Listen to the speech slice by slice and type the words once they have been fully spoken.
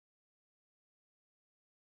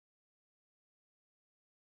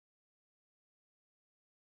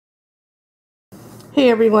Hey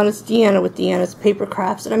everyone, it's Deanna with Deanna's Paper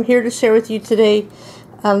Crafts, and I'm here to share with you today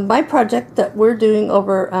my project that we're doing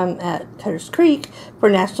over at Cutter's Creek for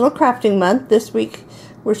National Crafting Month. This week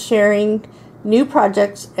we're sharing new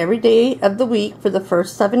projects every day of the week for the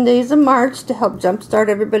first 7 days of March to help jumpstart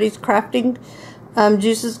everybody's crafting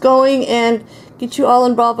juices going and get you all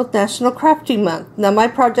involved with National Crafting Month. Now my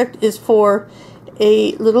project is for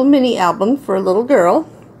a little mini album for a little girl.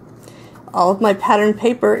 All of my pattern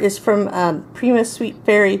paper is from Prima Sweet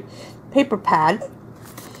Fairy paper pad.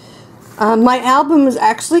 My album is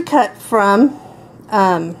actually cut from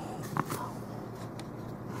the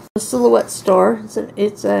Silhouette store.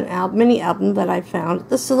 It's an mini album that I found at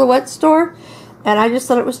the Silhouette store, and I just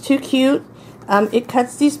thought it was too cute. It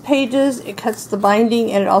cuts these pages, it cuts the binding,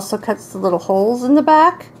 and it also cuts the little holes in the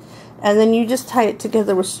back, and then you just tie it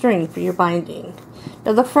together with string for your binding.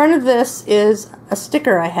 Now the front of this is a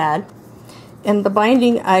sticker I had, and the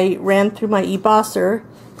binding I ran through my embosser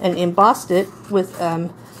and embossed it with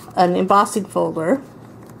an embossing folder.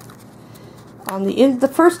 On the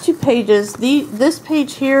first two pages, this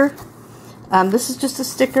page here, this is just a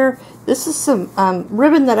sticker. This is some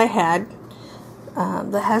ribbon that I had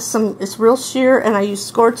that has some, it's real sheer, and I used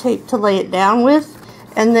score tape to lay it down with,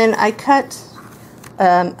 and then I cut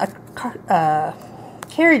a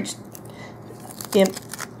carriage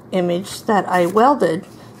image that I welded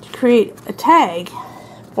create a tag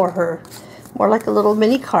for her, more like a little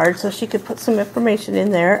mini card, so she could put some information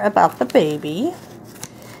in there about the baby.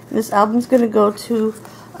 And this album's going to go to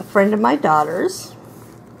a friend of my daughter's.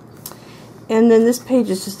 And then this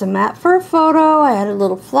page is just a mat for a photo. I added a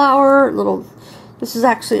little flower, this is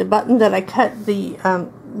actually a button that I cut the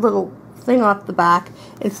little thing off the back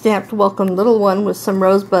and stamped "Welcome Little One" with some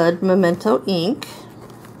Rosebud Memento ink.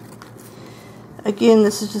 Again,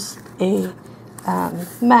 this is just a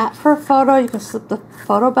mat for a photo. You can slip the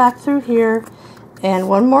photo back through here, and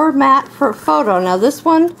one more mat for a photo. Now this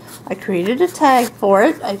one, I created a tag for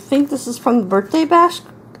it. I think this is from the Birthday Bash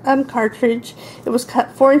cartridge. It was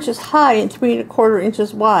cut 4 inches high and 3 1/4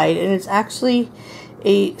 inches wide, and it's actually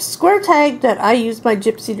a square tag that I used my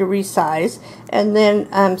gypsy to resize, and then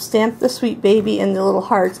stamped the sweet baby and the little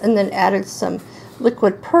hearts, and then added some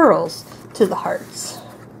liquid pearls to the hearts,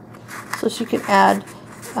 so she can add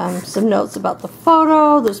some notes about the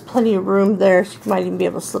photo. There's plenty of room there. She might even be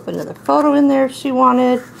able to slip another photo in there if she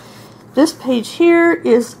wanted. This page here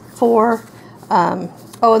is for, oh,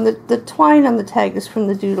 and the twine on the tag is from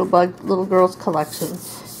the Doodlebug Little Girls collection.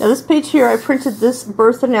 Now this page here, I printed this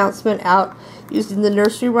birth announcement out using the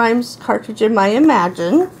Nursery Rhymes cartridge in my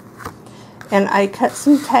Imagine, and I cut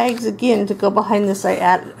some tags again to go behind this.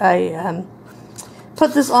 I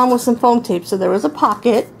put this on with some foam tape, so there was a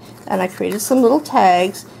pocket, and I created some little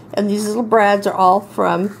tags, and these little brads are all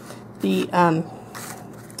from the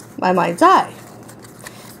My Mind's Eye.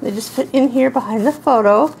 They just fit in here behind the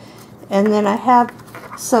photo, and then I have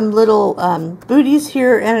some little booties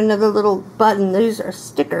here and another little button. These are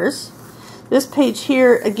stickers. This page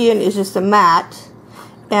here again is just a mat,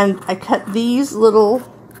 and I cut these little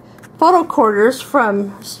photo quarters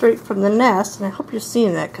straight from the nest, and I hope you're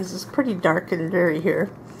seeing that because it's pretty dark and dirty here.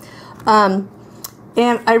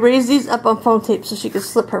 And I raised these up on foam tape so she could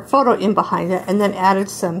slip her photo in behind it, and then added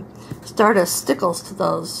some Stardust stickles to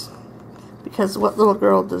those, because what little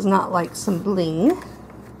girl does not like some bling?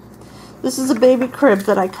 This is a baby crib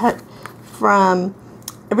that I cut from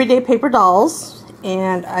Everyday Paper Dolls,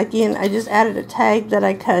 and again I just added a tag that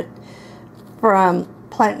I cut from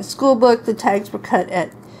Planet and School Book. The tags were cut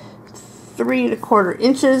at 3 1/4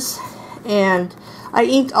 inches, and I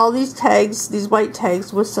inked all these tags, these white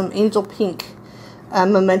tags, with some angel pink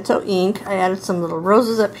Memento ink. I added some little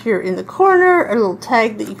roses up here in the corner, a little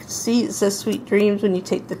tag that you can see. It says Sweet Dreams when you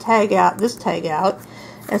take the tag out, this tag out,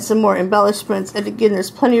 and some more embellishments. And again, there's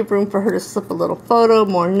plenty of room for her to slip a little photo,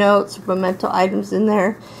 more notes, memento items in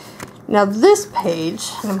there. Now this page,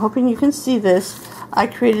 and I'm hoping you can see this, I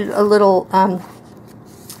created a little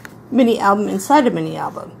mini album inside a mini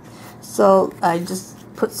album. So I just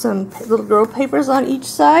put some little girl papers on each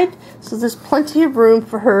side, so there's plenty of room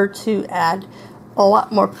for her to add a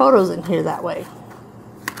lot more photos in here that way.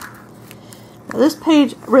 Now this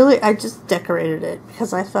page, really, I just decorated it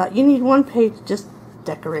because I thought you need one page just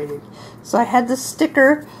decorated. So I had this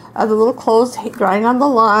sticker of the little clothes drying on the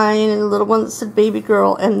line, and a little one that said baby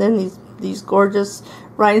girl, and then these gorgeous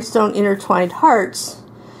rhinestone intertwined hearts,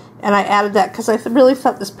 and I added that because I really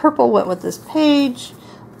thought this purple went with this page,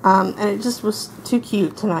 and it just was too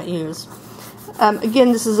cute to not use.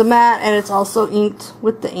 Again, this is a mat, and it's also inked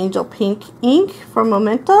with the angel pink ink from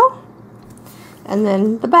Memento. And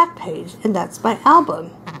then the back page, and that's my album.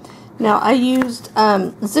 Now I used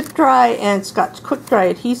zip dry and Scotch quick dry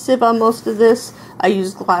adhesive on most of this. I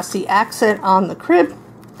used glossy accent on the crib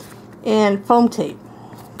and foam tape.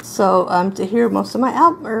 So to adhere most of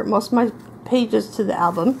my pages to the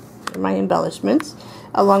album, my embellishments,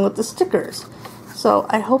 along with the stickers. So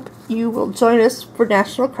I hope you will join us for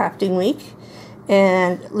National Crafting Week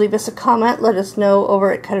and leave us a comment. Let us know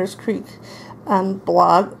over at Cutters Creek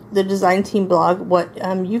blog, the design team blog, what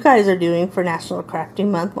you guys are doing for National Crafting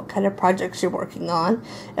Month, what kind of projects you're working on,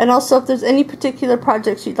 and also if there's any particular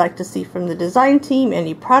projects you'd like to see from the design team,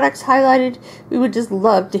 any products highlighted, we would just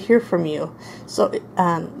love to hear from you. So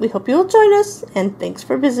we hope you'll join us, and thanks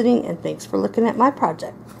for visiting, and thanks for looking at my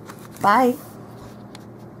project. Bye.